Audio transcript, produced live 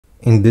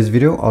In this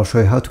video, I'll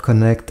show you how to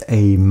connect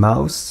a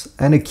mouse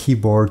and a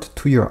keyboard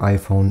to your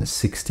iPhone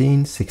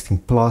 16, 16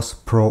 Plus,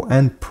 Pro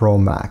and Pro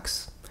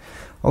Max.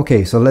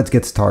 Okay, so let's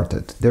get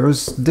started.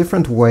 There's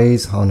different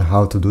ways on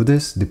how to do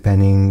this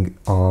depending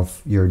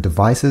of your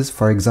devices.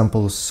 For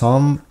example,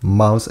 some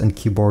mouse and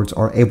keyboards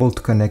are able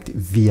to connect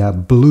via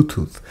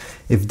Bluetooth.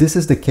 If this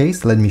is the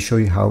case, let me show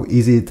you how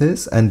easy it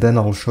is, and then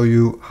I'll show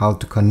you how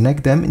to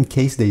connect them in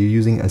case they're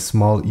using a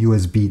small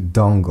USB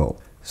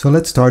dongle. So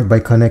let's start by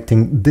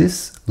connecting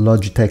this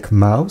Logitech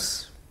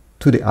mouse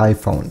to the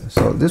iPhone.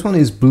 So this one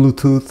is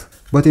Bluetooth,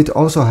 but it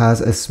also has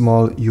a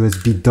small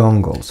USB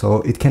dongle,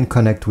 so it can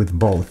connect with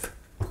both.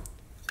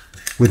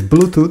 With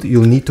Bluetooth,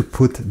 you'll need to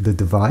put the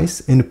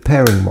device in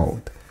pairing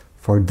mode.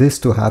 For this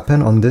to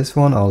happen on this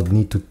one, I'll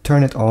need to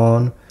turn it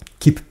on,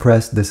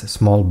 press this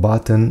small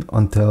button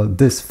until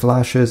this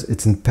flashes,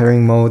 it's in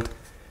pairing mode.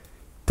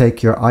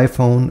 Take your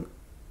iPhone,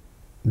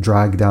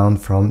 drag down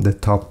from the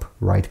top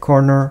right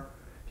corner.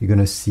 You're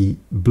gonna see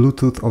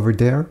Bluetooth over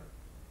there.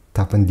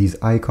 Tap on these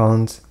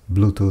icons,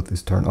 Bluetooth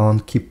is turned on,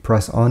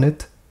 press on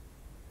it.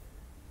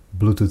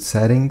 Bluetooth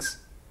settings.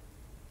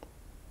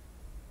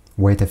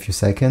 Wait a few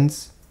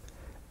seconds.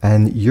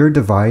 And your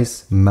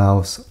device,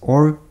 mouse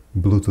or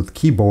Bluetooth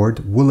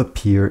keyboard will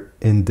appear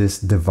in this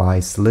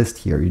device list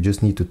here. You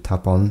just need to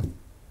tap on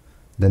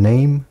the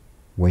name,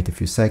 wait a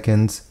few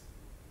seconds,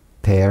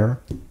 pair,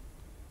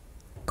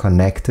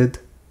 connected,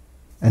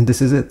 and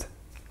this is it.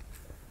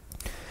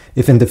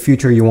 If in the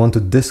future you want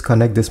to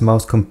disconnect this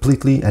mouse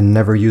completely and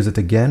never use it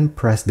again,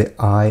 press the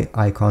eye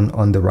icon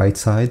on the right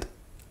side.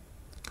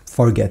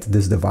 Forget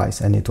this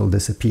device and it will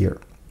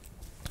disappear.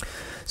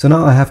 So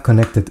now I have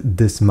connected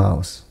this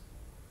mouse.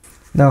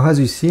 Now, as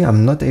you see,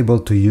 I'm not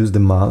able to use the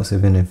mouse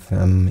even if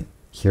I'm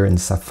here in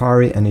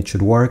Safari and it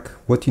should work.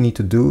 What you need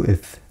to do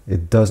if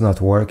it does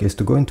not work is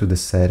to go into the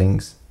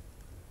settings,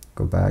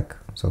 go back.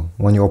 So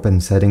when you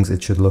open settings,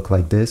 it should look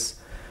like this.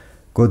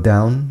 Go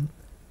down,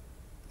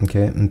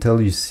 okay,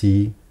 until you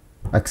see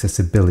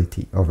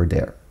accessibility over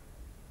there.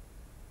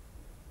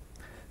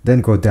 Then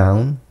go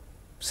down,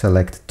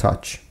 select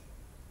touch.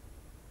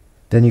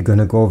 Then you're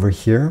gonna go over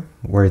here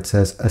where it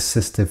says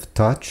assistive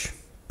touch,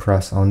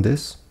 press on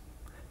this.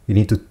 You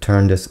need to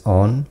turn this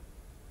on,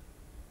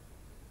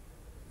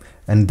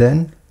 and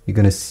then you're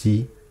gonna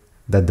see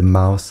that the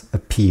mouse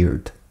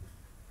appeared.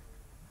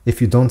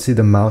 If you don't see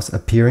the mouse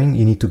appearing,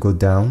 you need to go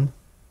down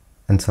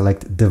and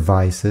select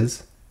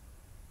devices,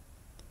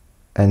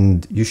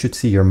 and you should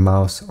see your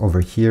mouse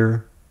over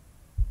here.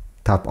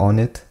 Tap on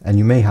it, and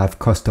you may have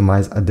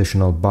customized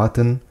additional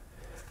button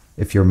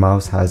if your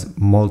mouse has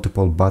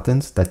multiple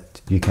buttons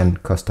that you can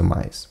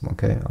customize.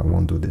 Okay, I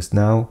won't do this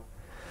now.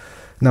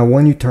 Now,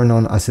 when you turn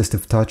on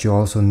assistive touch, you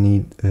also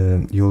need,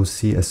 you'll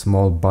see a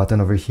small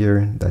button over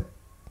here that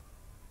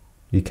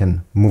you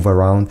can move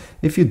around.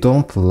 If you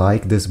don't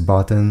like this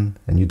button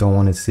and you don't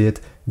want to see it,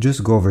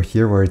 just go over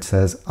here where it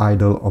says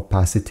idle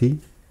opacity.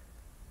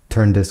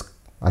 Turn this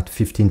at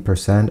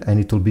 15% and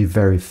it will be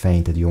very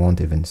faint and you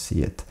won't even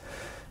see it.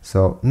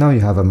 So now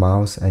you have a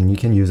mouse and you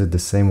can use it the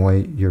same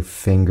way your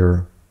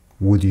finger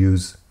would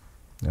use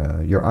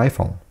your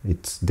iPhone.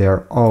 It's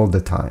there all the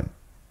time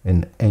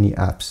in any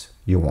apps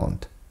you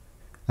want.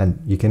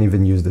 And you can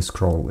even use the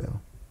scroll wheel.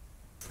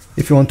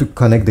 If you want to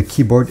connect the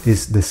keyboard,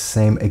 it's the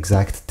same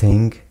exact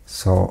thing.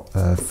 So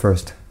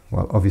first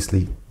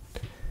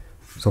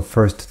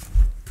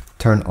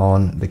turn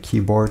on the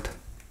keyboard,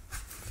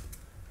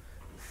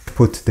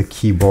 put the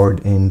keyboard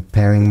in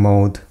pairing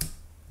mode.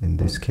 In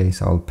this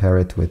case, I'll pair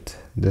it with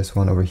this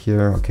one over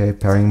here. Okay,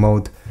 pairing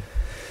mode.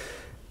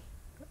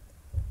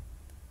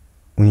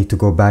 We need to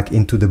go back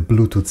into the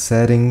Bluetooth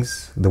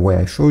settings the way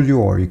I showed you,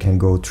 or you can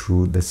go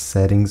through the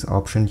settings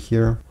option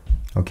here.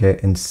 Okay,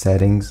 in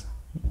settings,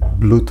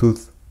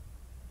 Bluetooth,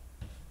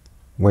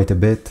 wait a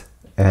bit,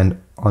 and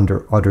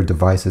under other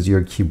devices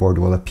your keyboard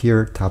will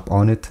appear. Tap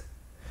on it.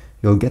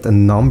 You'll get a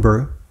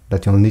number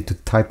that you'll need to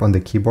type on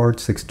the keyboard,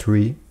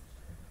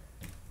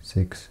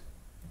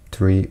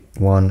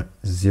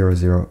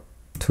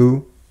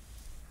 636310002.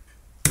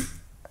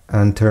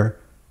 Enter,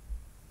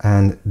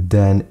 and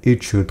then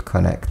it should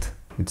connect.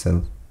 It's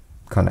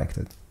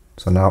connected.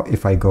 So now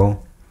if I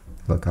go,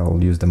 look, I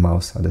will use the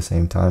mouse at the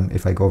same time.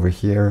 If I go over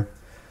here,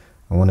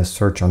 I want to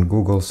search on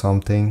Google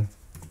something.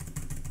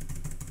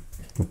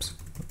 Oops.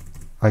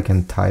 I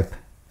can type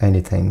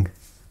anything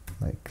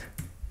like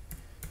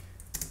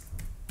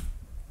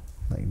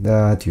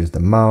that, use the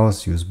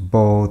mouse, use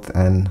both,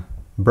 and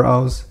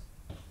browse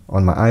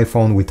on my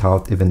iPhone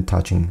without even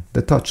touching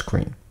the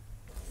touchscreen.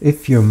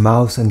 If your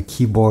mouse and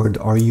keyboard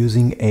are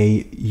using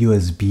a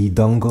USB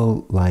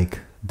dongle like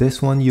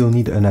this one, you'll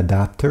need an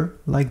adapter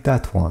like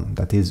that one,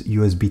 that is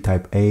USB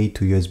type A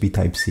to USB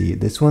type C.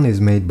 This one is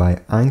made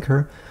by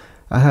Anker.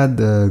 I had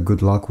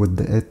good luck with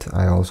it.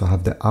 I also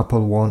have the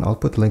Apple one. I'll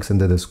put links in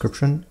the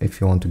description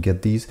if you want to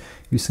get these.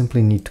 You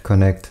simply need to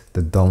connect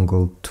the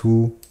dongle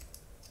to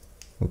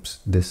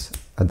this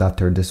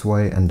adapter this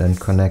way, and then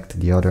connect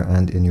the other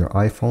end in your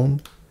iPhone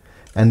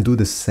and do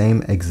the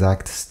same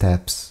exact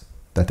steps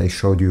that I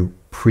showed you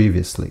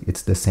previously.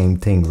 It's the same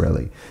thing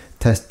really.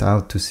 test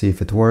out to see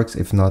if it works.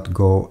 If not,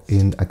 go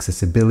in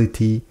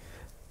accessibility,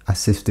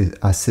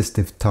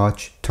 assistive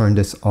touch, turn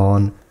this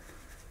on,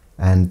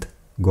 and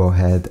go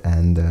ahead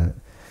and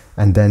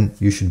then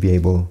you should be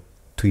able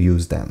to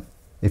use them.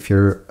 If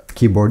your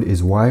keyboard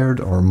is wired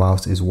or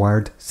mouse is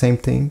wired, same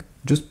thing,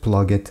 just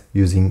plug it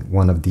using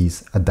one of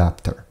these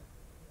adapters.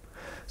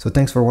 So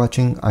thanks for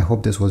watching. I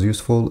hope this was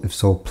useful. If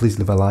so, please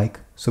leave a like,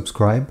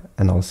 subscribe,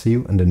 and I'll see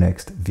you in the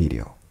next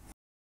video.